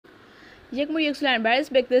Yağmur Yüksel and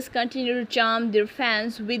Barış Baktaş continue to charm their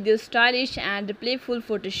fans with their stylish and playful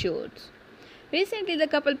photo shoots. Recently, the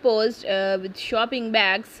couple posed with shopping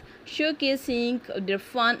bags, showcasing their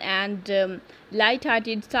fun and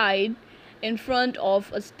light-hearted side in front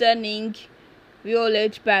of a stunning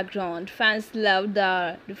violet background. Fans loved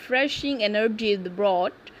the refreshing energy they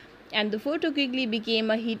brought, and the photo quickly became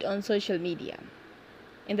a hit on social media.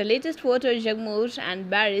 In the latest photo, Yağmur and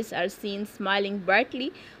Barış are seen smiling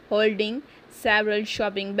brightly, holding several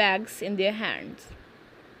shopping bags in their hands.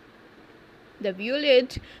 The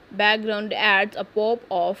violet background adds a pop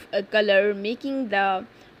of a color, making the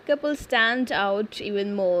couple stand out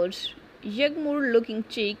even more. Yağmur looking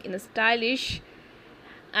chic in a stylish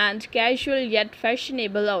and casual yet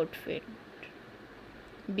fashionable outfit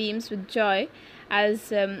beams with joy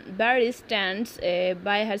as Barry stands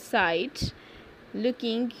by her side,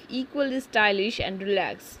 looking equally stylish and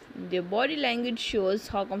relaxed. Their body language shows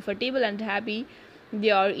how comfortable and happy they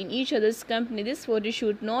are in each other's company. This photo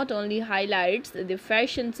shoot not only highlights their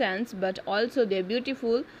fashion sense but also their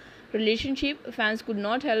beautiful relationship. Fans could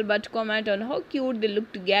not help but comment on how cute they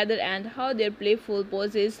look together and how their playful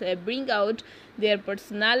poses bring out their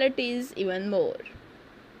personalities even more.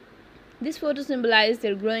 This photo symbolizes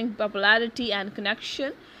their growing popularity and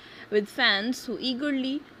connection with fans who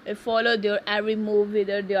eagerly follow their every move,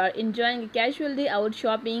 whether they are enjoying a casual day out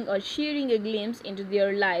shopping or sharing a glimpse into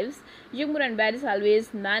their lives. Yağmur and Barış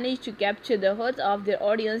always manage to capture the hearts of their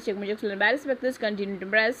audience. Yağmur Yüksel and Barış Baktaş continue to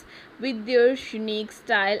impress with their unique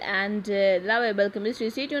style and lovable chemistry.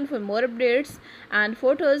 Stay tuned for more updates and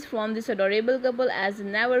photos from this adorable couple as they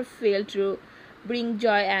never fail to bring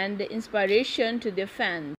joy and inspiration to their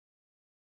fans.